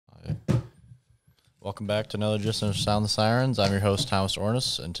Welcome back to another Just of Sound the Sirens. I'm your host, Thomas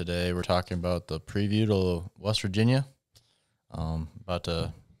Orness, and today we're talking about the preview to West Virginia. About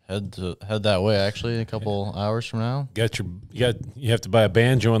to head that way actually a couple hours from now. You have to buy a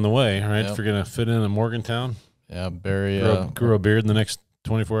banjo on the way, right? Yep. If you're gonna fit in Morgantown. Yeah, Barry grew a beard in the next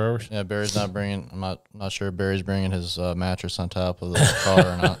 24 hours. Yeah, Barry's not bringing. I'm not sure Barry's bringing his mattress on top of the car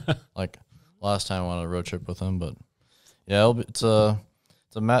or not. Like last time I went on a road trip with him, but yeah, it's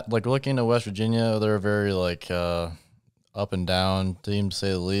like looking at West Virginia. They're a very up and down team to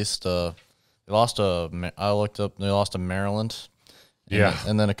say the least. They lost I looked up. They lost to Maryland.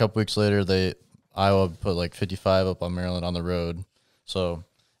 And then a couple weeks later, Iowa put like 55 up on Maryland on the road. So,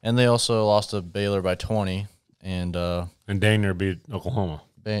 and they also lost to Baylor by 20. And Daniel beat Oklahoma.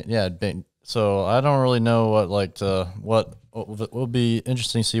 So I don't really know what will be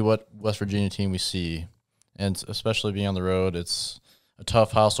interesting to see what West Virginia team we see, and especially being on the road, it's a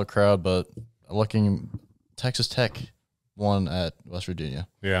tough hostile crowd. But Texas Tech won at West Virginia.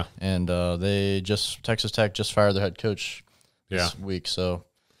 Yeah, and Texas Tech just fired their head coach this week. So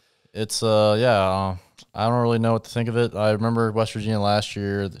it's I don't really know what to think of it. I remember West Virginia last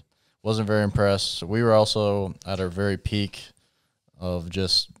year. Wasn't very impressed. We were also at our very peak of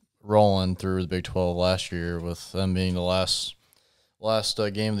just rolling through the Big 12 last year, with them being the last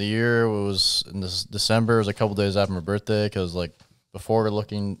game of the year. It was in December. It was a couple days after my birthday, because like before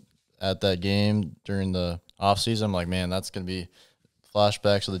looking at that game during the offseason, I'm like, man, that's going to be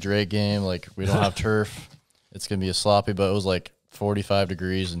flashbacks of the Drake game. Like, we don't have turf. It's going to be a sloppy, but it was like 45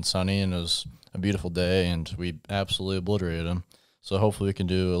 degrees and sunny, and it was a beautiful day, and we absolutely obliterated them. So hopefully we can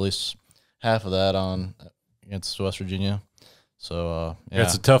do at least half of that against West Virginia. So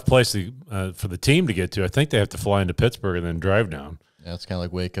it's a tough place for the team to get to. I think they have to fly into Pittsburgh and then drive down. Yeah, it's kind of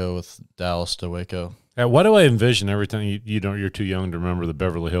like Waco, with Dallas to Waco. What do I envision every time you're too young to remember the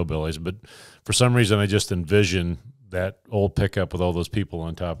Beverly Hillbillies, but for some reason I just envision that old pickup with all those people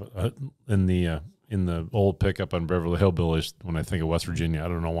on top in the old pickup on Beverly Hillbillies when I think of West Virginia. I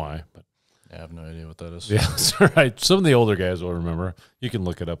don't know why, but. I have no idea what that is. Yeah, that's right. Some of the older guys will remember. You can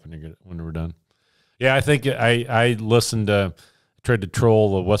look it up when we're done. Yeah, I think I listened tried to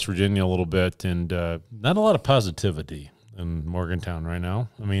troll West Virginia a little bit, and not a lot of positivity in Morgantown right now.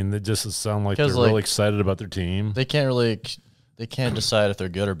 I mean, they just sound like they're really excited about their team. They can't decide if they're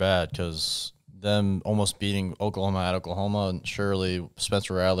good or bad, because them almost beating Oklahoma at Oklahoma, and surely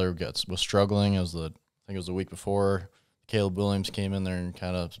Spencer Rattler was struggling. I think it was the week before. Caleb Williams came in there and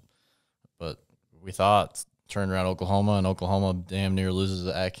but we thought turned around Oklahoma, and Oklahoma damn near loses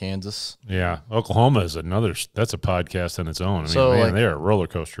at Kansas. Yeah, Oklahoma is that's a podcast on its own. I mean, they're a roller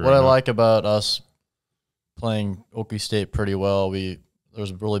coaster. What I like about us playing Okie State pretty well, there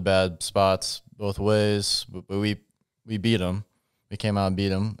was really bad spots both ways, but we beat them. We came out and beat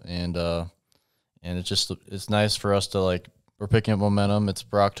them, and it's nice for us to we're picking up momentum. It's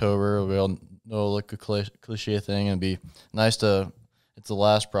for October. We all know a cliche thing, and it'd be nice to. It's the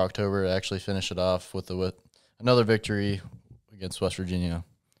last for October to actually finish it off with another victory against West Virginia.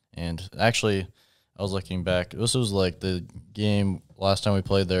 And actually, I was looking back. This was like the game last time we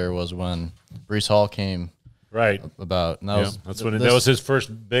played there was when Breece Hall came. Right. That was his first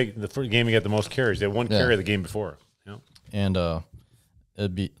game he got the most carries. They had one carry the game before. Yeah. And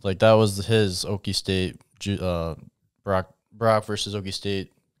it'd be like that was his Okie State. Brock versus Okie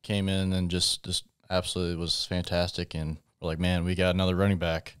State came in and just absolutely was fantastic. And we're like, man, we got another running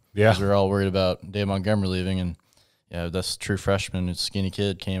back. Yeah. Because we were all worried about Dave Montgomery leaving. And, yeah, that's a true freshman. A skinny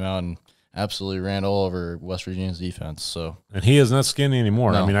kid came out and absolutely ran all over West Virginia's defense. So, and he is not skinny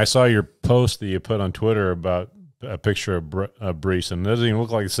anymore. No. I mean, I saw your post that you put on Twitter about a picture of Breece, and it doesn't even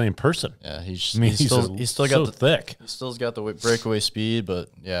look like the same person. Yeah, he's still got the thick. He still's got the breakaway speed, but,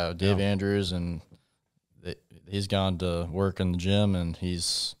 yeah, Dave Andrews, and he's gone to work in the gym, and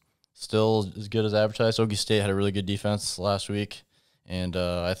he's – still as good as advertised. Okie State had a really good defense last week, and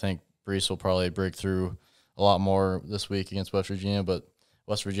I think Breece will probably break through a lot more this week against West Virginia. But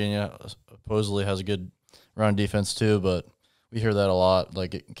West Virginia supposedly has a good run defense too, but we hear that a lot.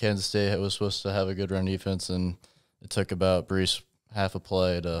 Like Kansas State was supposed to have a good run defense, and it took about Breece half a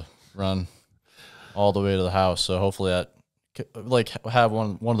play to run all the way to the house. So hopefully that have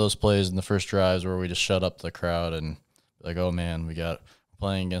one of those plays in the first drives where we just shut up the crowd and be like, oh man, we got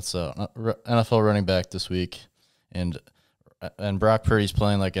playing against an NFL running back this week, and Brock Purdy's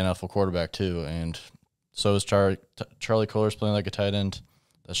playing like an NFL quarterback too, and so is Charlie Kohler's playing like a tight end.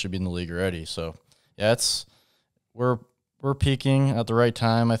 That should be in the league already. So yeah, we're peaking at the right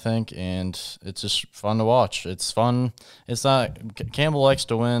time, I think, and it's just fun to watch. It's fun. It's not Campbell likes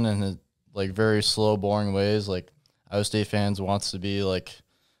to win in very slow, boring ways. Like Iowa State fans wants to be like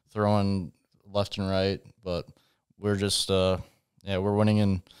throwing left and right, but we're just we're winning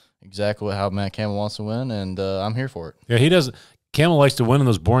in exactly how Matt Campbell wants to win, and I'm here for it. Yeah, he does. Campbell likes to win in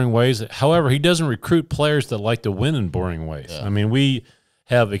those boring ways. However, he doesn't recruit players that like to win in boring ways. Yeah. I mean, we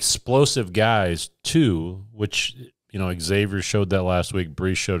have explosive guys too, which Xavier showed that last week.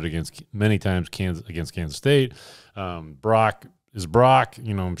 Brees showed it many times against Kansas State. Brock,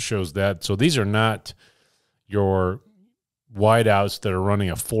 shows that. So these are not your wideouts that are running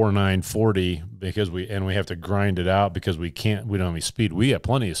a 4.9 40 because we have to grind it out because we don't have any speed. We have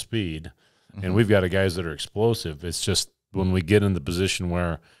plenty of speed, and we've got guys that are explosive. It's just when we get in the position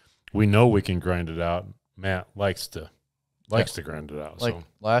where we know we can grind it out, Matt likes to grind it out. Like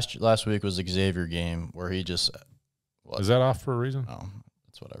so last week was the Xavier game where he just is that off for a reason? Oh,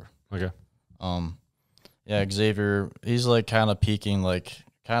 that's whatever. Okay. Yeah, Xavier, he's like kind of peaking, like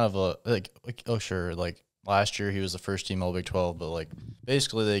kind of oh sure, like last year he was the first team All Big 12, but like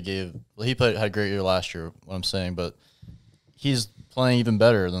basically he had a great year last year. What I'm saying, but he's playing even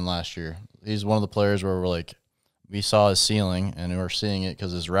better than last year. He's one of the players where we saw his ceiling, and we're seeing it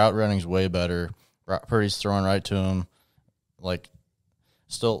because his route running is way better. Purdy's throwing right to him, like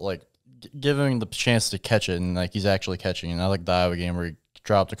still like giving the chance to catch it, and like he's actually catching. And I like the Iowa game where he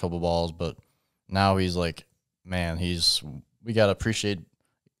dropped a couple balls, but now he's like, man, we gotta appreciate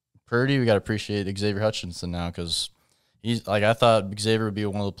Purdy. We gotta appreciate Xavier Hutchinson now because he's like I thought Xavier would be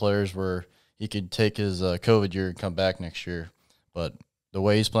one of the players where he could take his COVID year and come back next year, but the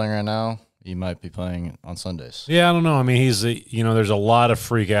way he's playing right now, he might be playing on Sundays. Yeah, I don't know. I mean, there's a lot of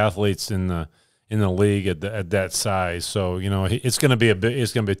freak athletes in the league at that size. So, it's going to be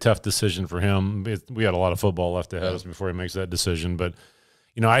a tough decision for him. We got a lot of football left ahead of us before he makes that decision. But,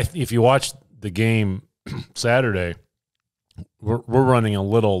 if you watch the game Saturday, we're running a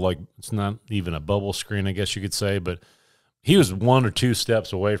little, like, it's not even a bubble screen, I guess you could say, but he was 1 or 2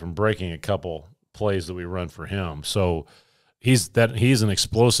 steps away from breaking a couple plays that we run for him. So, he's an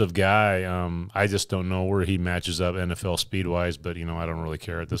explosive guy. I just don't know where he matches up NFL speed wise, but I don't really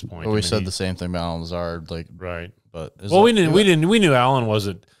care at this point. Well, we said the same thing about Allen Lazard, like right. But we knew Allen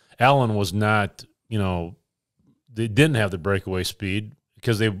was not. They didn't have the breakaway speed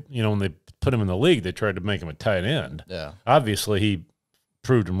because they when they put him in the league, they tried to make him a tight end. Yeah, obviously he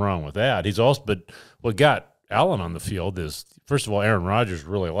proved him wrong with that. But what got Allen on the field is first of all, Aaron Rodgers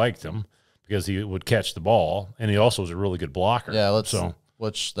really liked him, because he would catch the ball, and he also was a really good blocker. Yeah,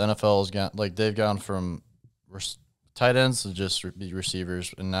 which the NFL has got, like they've gone from tight ends to just be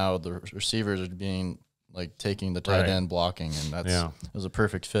receivers, and now the receivers are being like taking the tight end blocking, and it was a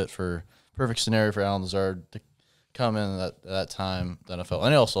perfect scenario for Allen Lazard to come in at that time, the NFL.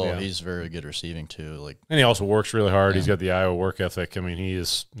 And also he's very good receiving too. And he also works really hard. He's got the Iowa work ethic. I mean, he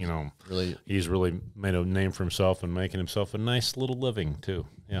is, he's really made a name for himself and making himself a nice little living too.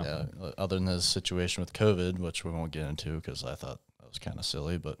 Yeah. Other than his situation with COVID, which we won't get into because I thought that was kind of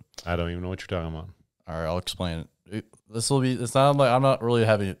silly, but I don't even know what you're talking about. All right, I'll explain it. It's not like I'm not really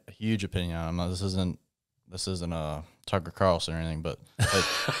having a huge opinion on him. This isn't Tucker Carlson or anything, but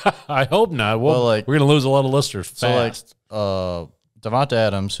I hope not. Well, we're gonna lose a lot of listeners fast. So Devonta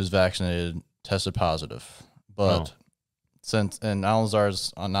Adams, who's vaccinated, tested positive, but and Allen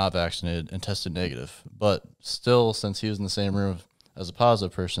Lazard's not vaccinated and tested negative, but still, since he was in the same room as a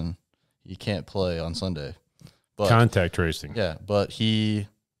positive person, he can't play on Sunday. But contact tracing. Yeah, but even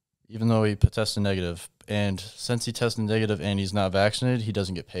though he tested negative, and since he tested negative and he's not vaccinated, he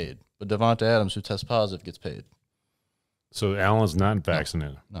doesn't get paid. But Devonta Adams, who tests positive, gets paid. So Allen's not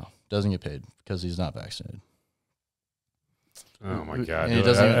vaccinated? No, doesn't get paid because he's not vaccinated. Oh, my God.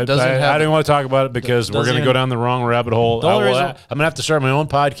 I didn't want to talk about it because we're going to go down the wrong rabbit hole. I'm going to have to start my own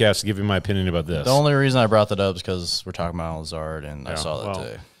podcast to give you my opinion about this. The only reason I brought that up is because we're talking about Lazard, and I saw that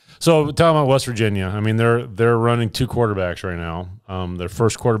today. So talking about West Virginia, I mean, they're running 2 quarterbacks right now. Their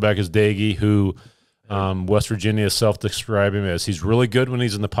first quarterback is Dagey, who West Virginia is self-describing as he's really good when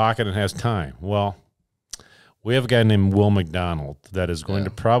he's in the pocket and has time. Well, we have a guy named Will McDonald that is going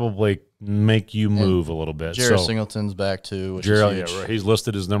to probably make you move a little bit. Jared Singleton's back too. Which is huge. Right. He's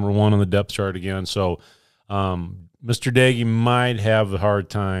listed as number 1 on the depth chart again. So Mr. Dagey might have a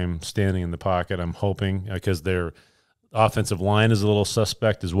hard time standing in the pocket, I'm hoping, because their offensive line is a little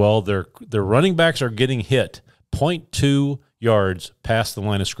suspect as well. Their running backs are getting hit 0.2 yards past the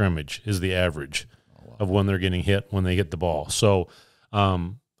line of scrimmage is the average of when they're getting hit when they hit the ball. So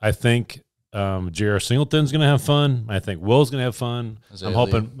I think J.R. Singleton's going to have fun. I think Will's going to have fun. I'm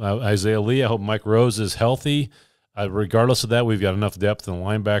hoping Isaiah Lee. I hope Mike Rose is healthy. Regardless of that, we've got enough depth in the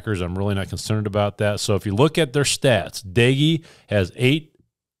linebackers. I'm really not concerned about that. So if you look at their stats, Dagey has 8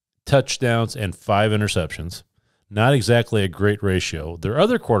 touchdowns and 5 interceptions. Not exactly a great ratio. Their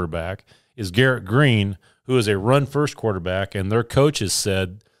other quarterback is Garrett Green, who is a run-first quarterback, and their coaches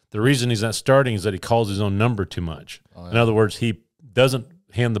said the reason he's not starting is that he calls his own number too much. Oh, yeah. In other words, he doesn't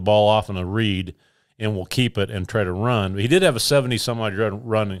hand the ball off on a read and will keep it and try to run. He did have a 70-some-odd yard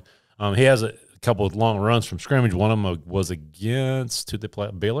run. He has a couple of long runs from scrimmage. One of them was against, who they play?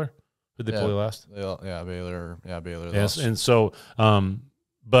 Baylor? Who did they play last? Baylor. Yeah, Baylor. Yes, and so,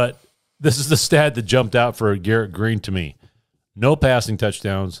 but this is the stat that jumped out for Garrett Green to me. No passing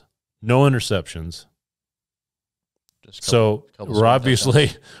touchdowns, no interceptions. We're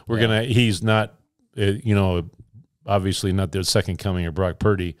obviously he's not, obviously not the second coming of Brock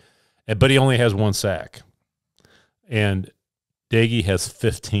Purdy, but he only has 1 sack, and Daggy has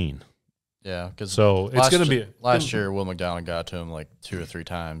 15. Yeah, because it's going to be last year. Will McDonald got to him like 2 or 3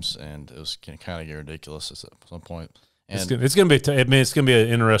 times, and it was kind of get ridiculous at some point. And it's going to be. It's going to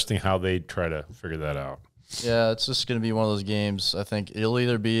be interesting how they try to figure that out. Yeah, it's just going to be one of those games. I think it'll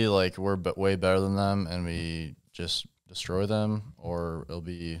either be like we're way better than them and we just destroy them, or it'll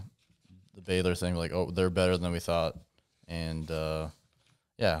be the Baylor thing, like, oh, they're better than we thought. And,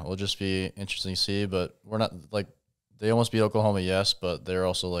 it'll just be interesting to see. But we're not, like, they almost beat Oklahoma, yes, but they're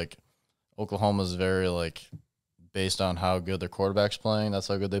also, like, Oklahoma's very, like, based on how good their quarterback's playing. That's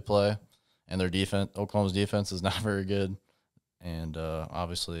how good they play. And their defense, Oklahoma's defense is not very good. And,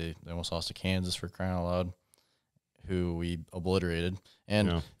 obviously, they almost lost to Kansas, for crying out loud, who we obliterated. And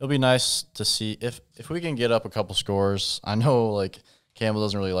it'll be nice to see if we can get up a couple scores. I know, like, Campbell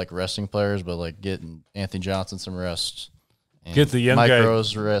doesn't really like resting players, but, like, getting Anthony Johnson some rest. And get the young Mike guy,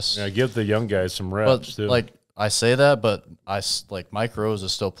 Rose rest. Yeah, give the young guys some reps, too. Like, I say that, but Mike Rose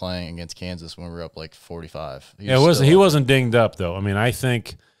is still playing against Kansas when we were up, like, 45. He wasn't dinged up, though. I mean, I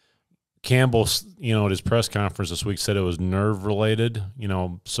think Campbell, at his press conference this week said it was nerve-related,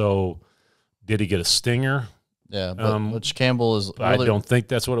 so did he get a stinger? Yeah, but which Campbell is really, I don't think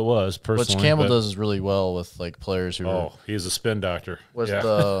that's what it was, personally. Which Campbell does really well with, like, players who – he's a spin doctor. With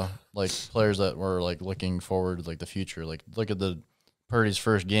the, like, players that were, like, looking forward to, like, the future. Like, look at Purdy's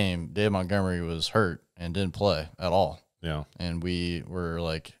first game. Dave Montgomery was hurt and didn't play at all. Yeah. And we were,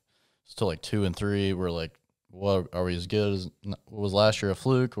 like, still, like, 2-3. We're, like, what, are we as good as – was last year a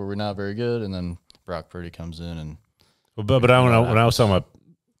fluke? Were we not very good? And then Brock Purdy comes in and – But when I was talking about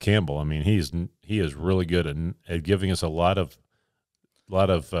Campbell, I mean, he is really good at giving us a lot of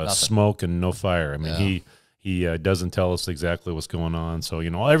smoke and no fire. I mean, he doesn't tell us exactly what's going on. So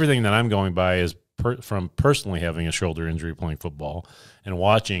everything that I'm going by is from personally having a shoulder injury playing football and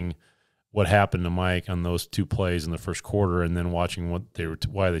watching what happened to Mike on those 2 plays in the first quarter, and then watching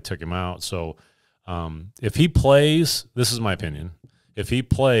why they took him out. So if he plays, this is my opinion, if he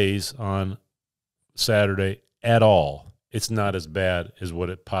plays on Saturday at all, it's not as bad as what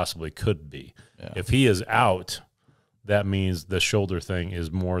it possibly could be. Yeah. If he is out, that means the shoulder thing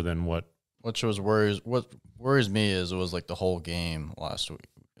is more than what. What worries me is it was like the whole game last week.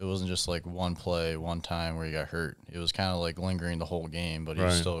 It wasn't just like one play, one time where he got hurt. It was kind of like lingering the whole game, but he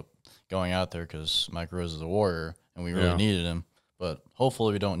was still going out there because Mike Rose is a warrior, and we really needed him. But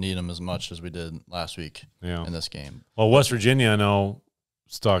hopefully we don't need him as much as we did last week in this game. Well, West Virginia, I know,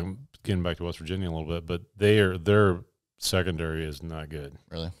 getting back to West Virginia a little bit, but their secondary is not good.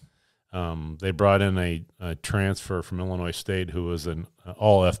 Really? They brought in a transfer from Illinois State who was an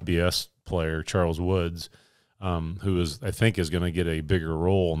all-FBS player, Charles Woods, who I think is going to get a bigger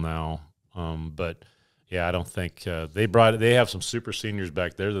role now. But yeah, I don't think they have some super seniors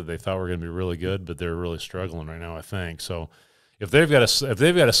back there that they thought were going to be really good, but they're really struggling right now, I think. So if they've got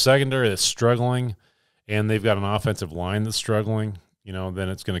a secondary that's struggling and they've got an offensive line that's struggling, then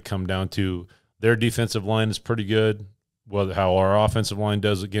it's going to come down to their defensive line is pretty good. Well, how our offensive line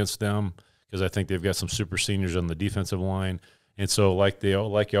does against them, because I think they've got some super seniors on the defensive line. And so, like you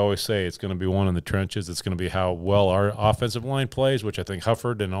always say, it's going to be one in the trenches. It's going to be how well our offensive line plays, which I think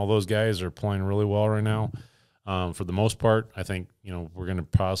Hufford and all those guys are playing really well right now. For the most part, I think we're going to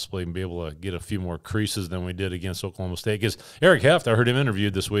possibly be able to get a few more creases than we did against Oklahoma State. Because Eric Heft, I heard him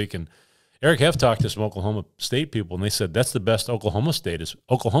interviewed this week, and Eric Heft talked to some Oklahoma State people, and they said that's the best Oklahoma State has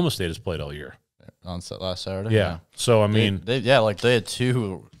played all year. On last Saturday, yeah. So I mean, they had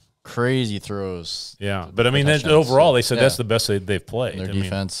 2 crazy throws. Yeah, but I mean, overall, they said that's the best they've played. And their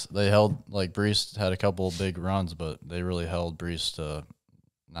defense, they held, like, Brees had a couple of big runs, but they really held Brees to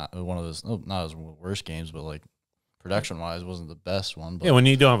not his worst games, but, like, production wise, wasn't the best one. But when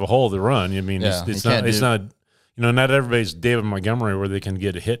you don't have a hole to run, I mean, it's not. Not everybody's David Montgomery where they can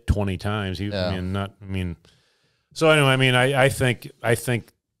get hit 20 times. So anyway, I mean, I think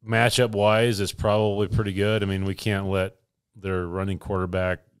matchup-wise, it's probably pretty good. I mean, we can't let their running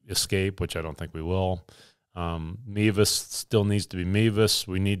quarterback escape, which I don't think we will. Mevis still needs to be Mevis.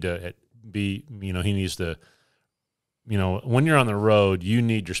 We need to be, he needs to, when you're on the road, you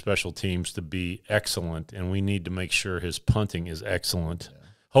need your special teams to be excellent, and we need to make sure his punting is excellent. Yeah.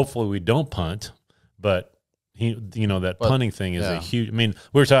 Hopefully we don't punt, but that punting thing is a huge. I mean,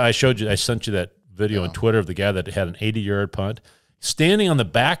 I sent you that video on Twitter of the guy that had an 80-yard punt standing on the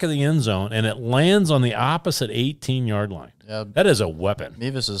back of the end zone, and it lands on the opposite 18-yard line. Yeah, that is a weapon.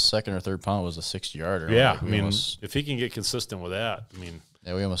 Mevis's second or third punt was a 60-yarder. Yeah, if he can get consistent with that,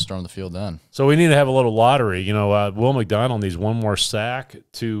 yeah, we almost stormed the field then. So we need to have a little lottery. Will McDonald needs one more sack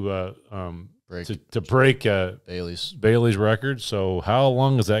to break Bailey's record. So how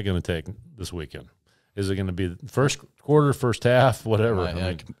long is that going to take this weekend? Is it going to be the first quarter, first half, whatever?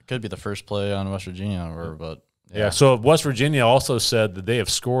 It could be the first play on West Virginia, but yeah. So West Virginia also said that they have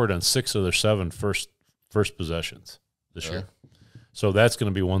scored on 6 of their 7 first possessions this year. So that's going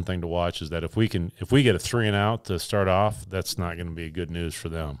to be one thing to watch, is that if we get a 3 and out to start off, that's not going to be good news for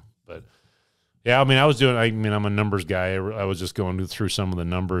them. But yeah, I'm a numbers guy. I was just going through some of the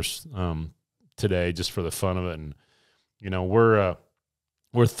numbers today just for the fun of it, and we're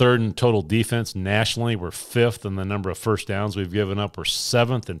 3rd in total defense nationally. We're 5th in the number of first downs we've given up. We're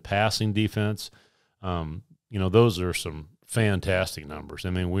 7th in passing defense. Those are some fantastic numbers.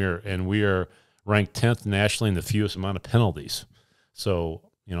 We are ranked 10th nationally in the fewest amount of penalties. So,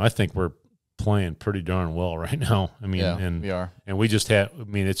 I think we're playing pretty darn well right now. We are. And we just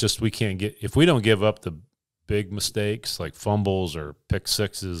it's just we can't get – if we don't give up the big mistakes like fumbles or pick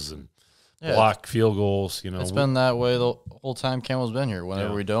sixes and block field goals, It's been that way the whole time Campbell's been here.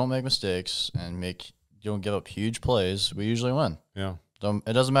 Whenever we don't make mistakes and you don't give up huge plays, we usually win. Yeah.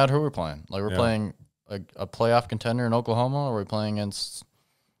 It doesn't matter who we're playing. Like, we're playing a playoff contender in Oklahoma, or we're playing against –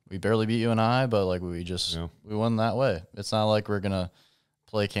 we barely beat UNI, but we won that way. It's not like we're gonna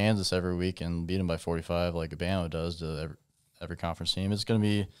play Kansas every week and beat them by 45 like Alabama does to every conference team. It's gonna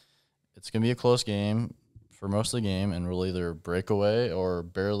be a close game for most of the game, and we'll either break away or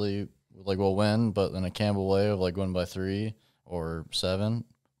barely we'll win, but in a Campbell way of winning by 3 or 7.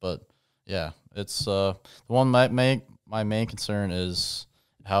 But yeah, it's the one my main concern is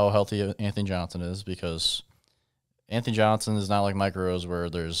how healthy Anthony Johnson is, because Anthony Johnson is not like Mike Rose, where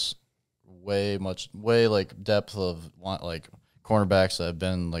there's way depth of cornerbacks that have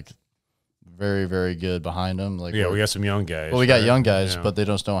been very, very good behind him. We got some young guys. Well, we got young guys, but they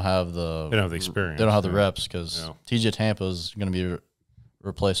just don't have the experience. They don't have the reps, because TJ Tampa is going to be a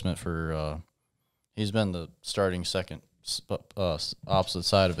replacement for. He's been the starting second opposite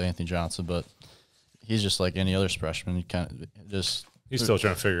side of Anthony Johnson, but he's just like any other freshman. He kind of just. He's still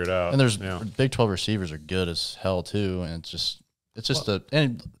trying to figure it out. And there's Big 12 receivers are good as hell too, and TJ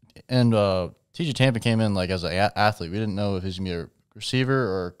Tampa came in as an athlete. We didn't know if he's gonna be a receiver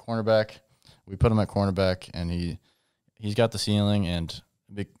or a cornerback. We put him at cornerback, and he's got the ceiling. And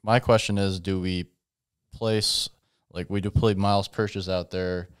my question is, do we place we do play Miles Purchase out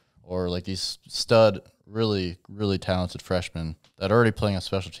there, or these stud, really, really talented freshmen that are already playing on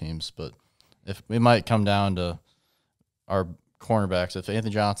special teams? But if we might come down to our cornerbacks, if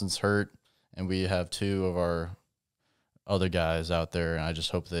Anthony Johnson's hurt and we have 2 of our other guys out there, and I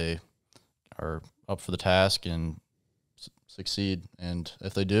just hope they are up for the task and succeed. And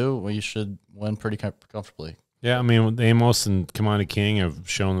if they do, we should win pretty comfortably. Yeah, Amos and Kamani King have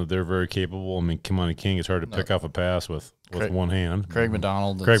shown that they're very capable. Kamani King is hard to pick off a pass with one hand. Craig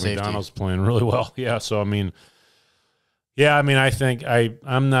McDonald's playing really well. Yeah, so I think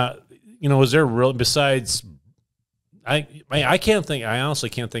I'm not. Is there real besides? I honestly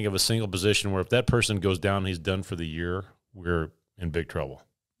can't think of a single position where if that person goes down and he's done for the year, we're in big trouble.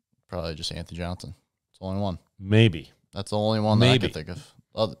 Probably just Anthony Johnson. It's the only one. Maybe. That's the only one that I can think of.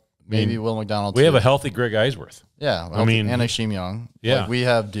 Maybe Will McDonald. We have a healthy Greg Eisworth. Yeah. And Akeem Young. Yeah. We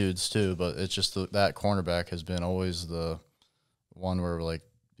have dudes too, but it's just that cornerback has been always the one where it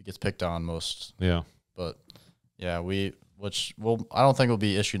gets picked on most. Yeah. But yeah, I don't think will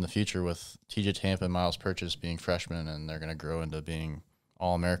be issued in the future with TJ Tampa and Miles Purchase being freshmen, and they're going to grow into being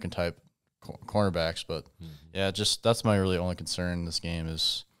All-American type cornerbacks. But yeah, that's my really only concern in this game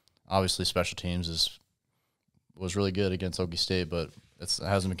is obviously special teams was really good against Okie State, but it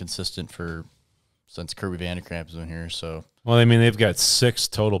hasn't been consistent since Kirby Vanderkamp has been here. So they've got 6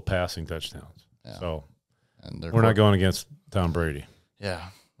 total passing touchdowns. Yeah. So we're not going against Tom Brady. Yeah.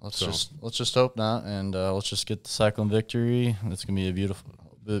 Let's just hope not, and let's just get the cyclone victory. It's gonna be a beautiful.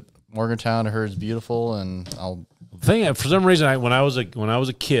 Morgantown, I heard, is beautiful, and for some reason, when I was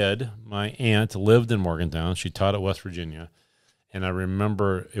a kid, my aunt lived in Morgantown. She taught at West Virginia, and I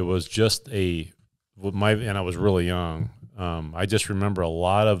remember it was just and I was really young. I just remember a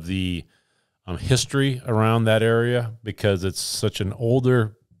lot of the history around that area because it's such an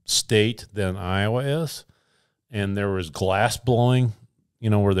older state than Iowa is, and there was glass blowing,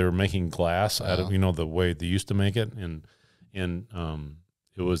 where they were making glass out of, the way they used to make it, and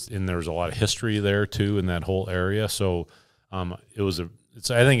it was, and there was a lot of history there too in that whole area. So I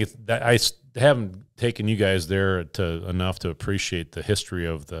think it's that I haven't taken you guys there enough to appreciate the history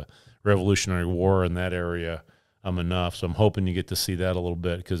of the Revolutionary War in that area enough. So I'm hoping you get to see that a little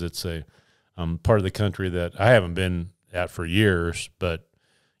bit, because it's a part of the country that I haven't been at for years. But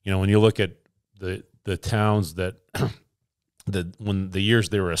when you look at the towns that when the years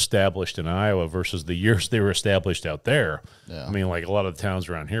they were established in Iowa versus the years they were established out there, I mean, like a lot of the towns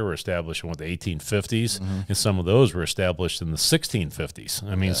around here were established in the 1850s, and some of those were established in the 1650s.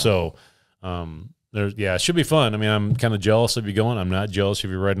 I mean, so it should be fun. I mean, I'm kind of jealous of you going. I'm not jealous if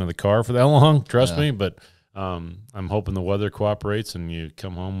you're riding in the car for that long, trust me. But I'm hoping the weather cooperates and you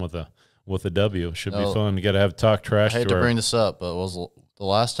come home with a W. It should be fun. You got to have talk trash. I hate to bring this up, but it was the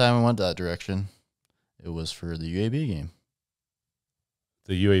last time I went that direction, it was for the UAB game.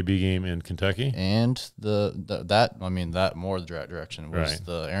 The UAB game in Kentucky, and that more the direction was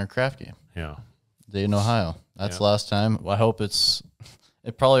the Aaron Kraft game. Yeah, Dayton, Ohio. That's the last time. I hope it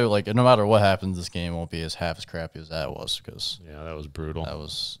probably, like, no matter what happens, this game won't be half as crappy as that was, because that was brutal. It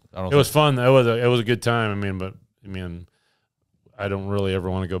was fun. It was a good time. I mean, I don't really ever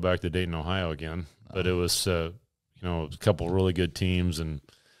want to go back to Dayton, Ohio again. But it was a couple of really good teams, and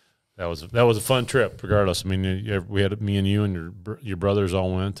that was a fun trip. Regardless, I mean, we had me and you and your brothers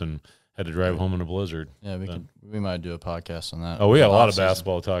all went and had to drive home in a blizzard. Yeah, we might do a podcast on that. Oh, we got a lot of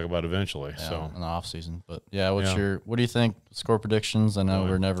basketball to talk about eventually. Yeah, so in the off season. But what do you think? Score predictions? I know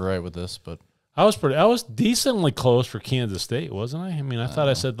we're never right with this, but I was decently close for Kansas State, wasn't I? I mean, I thought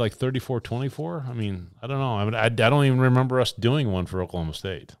I said like 34-24. I mean, I don't know. I mean, I don't even remember us doing one for Oklahoma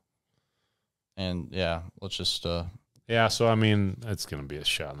State. And let's just so I mean, it's going to be a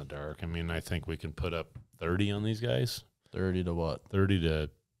shot in the dark. I mean, I think we can put up 30 on these guys. 30 to what? 30 to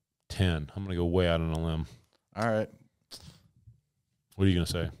 10. I'm going to go way out on a limb. All right. What are you going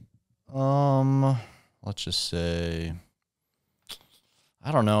to say? Let's just say,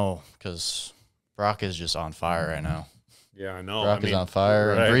 I don't know, because Brock is just on fire right now. Yeah, I know. Brock is on fire.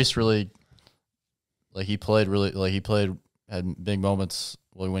 Right. And Brees really, had big moments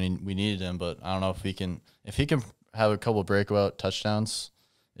when we needed him, but I don't know if he can have a couple breakout touchdowns,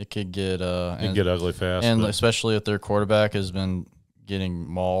 it could get ugly fast. And especially if their quarterback has been getting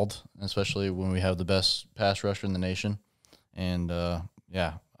mauled, especially when we have the best pass rusher in the nation. And I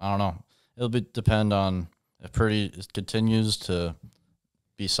don't know. It'll depend on if Purdy continues to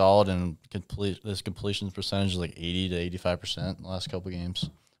be solid and his completion percentage is like 80 to 85% in the last couple of games,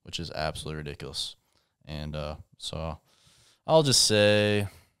 which is absolutely ridiculous. And so I'll just say,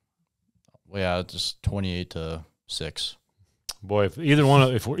 just 28-6. Boy, if either one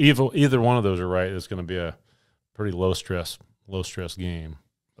of those are right, it's going to be a pretty low stress game.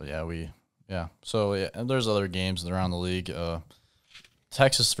 But So and there's other games around the league.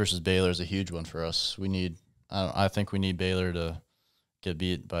 Texas versus Baylor is a huge one for us. I think we need Baylor to get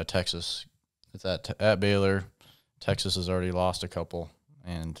beat by Texas. It's at Baylor. Texas has already lost a couple,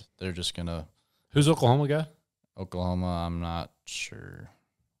 and they're just gonna. Who's Oklahoma got? Oklahoma, I'm not sure.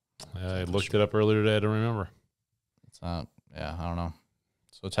 I looked it up earlier today. I don't remember. It's not. Yeah, I don't know.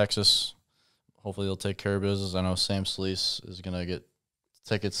 So Texas, hopefully they'll take care of business. I know Sam Sleece is gonna get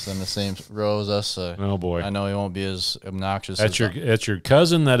tickets in the same row as us. Oh boy! I know he won't be as obnoxious. That's your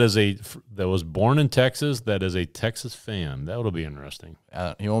cousin that was born in Texas. That is a Texas fan. That would be interesting.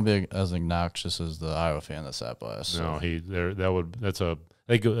 He won't be as obnoxious as the Iowa fan that sat by us. So. No,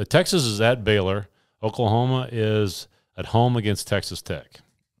 Texas is at Baylor. Oklahoma is at home against Texas Tech.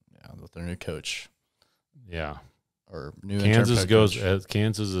 Yeah, with their new coach. Yeah. Or new Kansas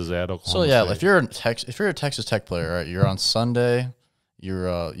Kansas is at Oklahoma. So State. If you're a Texas Tech player, right? You're on Sunday.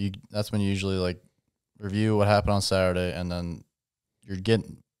 That's when you usually review what happened on Saturday, and then you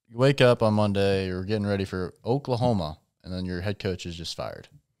wake up on Monday. You're getting ready for Oklahoma, and then your head coach is just fired.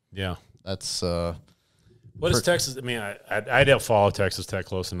 Yeah, that's what is Texas? I mean, I don't follow Texas Tech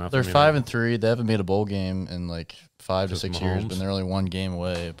close enough. They're 5-3. They haven't made a bowl game in 5 to 6 years, but they're only one game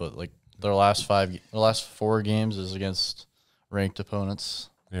away. But their last 4 games is against ranked opponents.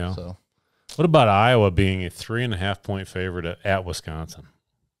 Yeah. So. What about Iowa being a 3.5-point favorite at Wisconsin?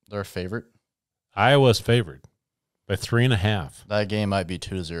 They're a favorite. Iowa's favored by 3.5. That game might be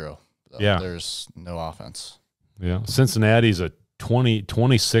 2-0. Yeah. There's no offense. Yeah. Cincinnati's a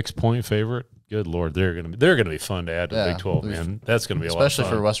 26-point favorite. Good Lord, they're gonna be fun to add to Big 12, man. That's gonna be a lot of fun.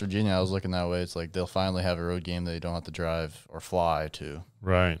 Especially for West Virginia. I was looking that way. It's they'll finally have a road game that they don't have to drive or fly to.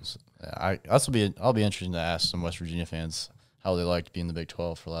 Right. So, I'll be interested to ask some West Virginia fans how they liked being the Big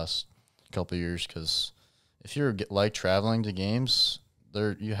 12 for the last couple of years. Because if you're like traveling to games,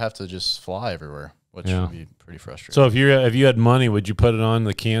 you have to just fly everywhere, which would be pretty frustrating. So if you had money, would you put it on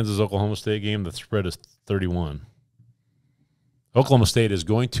the Kansas-Oklahoma State game? The spread is 31. Oklahoma State is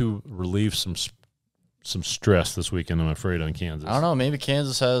going to relieve some stress this weekend, I'm afraid, on Kansas. I don't know. Maybe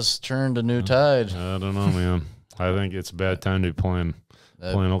Kansas has turned a new tide. I don't know, man. I think it's a bad time to be playing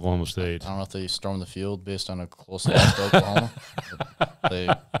Oklahoma State. I don't know if they storm the field based on a close loss to Oklahoma.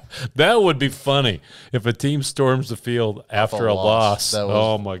 That would be funny if a team storms the field after a loss.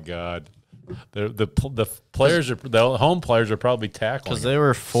 Oh my God. The players the home players are probably tackling because they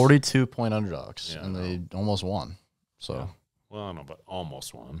were 42-point underdogs and they almost won. So well, I don't know, but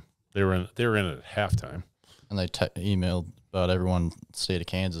almost won. They were in it at halftime, and they emailed about everyone in the state of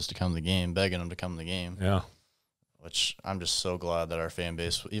Kansas to come to the game, begging them to come to the game. Yeah, which I'm just so glad that our fan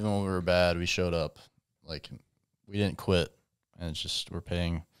base, even when we were bad, we showed up. Like we didn't quit, and it's just we're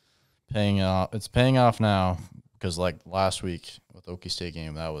paying off. It's paying off now because like last week with the Okie State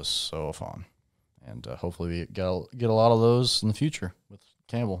game, that was so fun, and hopefully we get a lot of those in the future with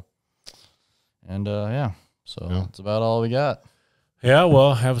Campbell. And that's about all we got. Yeah,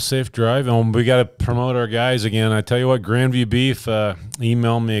 well, have a safe drive. And we got to promote our guys again. I tell you what, Grandview Beef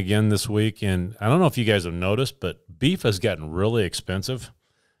emailed me again this week, and I don't know if you guys have noticed, but beef has gotten really expensive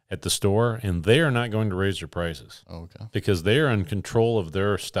at the store, and they are not going to raise their prices. Okay. Because they are in control of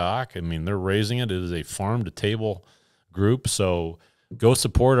their stock. I mean, they're raising it. It is a farm-to-table group, so go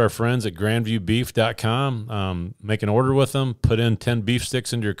support our friends at grandviewbeef.com. Make an order with them. Put in 10 beef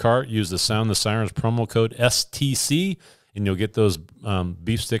sticks into your cart. Use the Sound the Sirens promo code STC, and you'll get those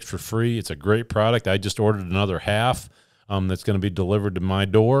beef sticks for free. It's a great product. I just ordered another half that's going to be delivered to my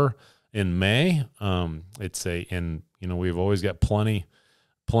door in May. We've always got plenty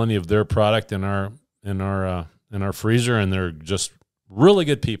of their product in our freezer, and they're just really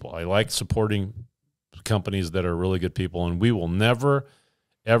good people. I like supporting companies that are really good people, and we will never,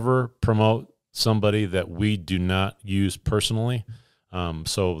 ever promote somebody that we do not use personally.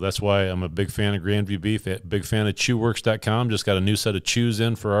 So that's why I'm a big fan of Grandview Beef, a big fan of chewworks.com. Just got a new set of chews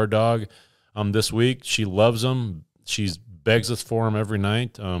in for our dog this week. She loves them. She begs us for them every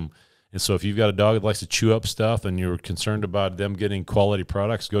night. And so if you've got a dog that likes to chew up stuff and you're concerned about them getting quality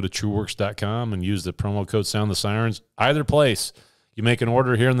products, go to chewworks.com and use the promo code Sound the Sirens. Either place, you make an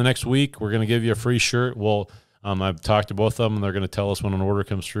order here in the next week, we're going to give you a free shirt. I've talked to both of them, and they're going to tell us when an order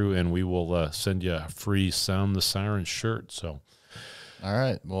comes through, and we will send you a free Sound the Sirens shirt. So. All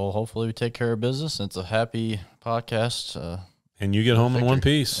right. Well, hopefully we take care of business. It's a happy podcast. And you get home in one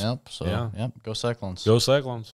piece. Yep. So, Go Cyclones. Go Cyclones.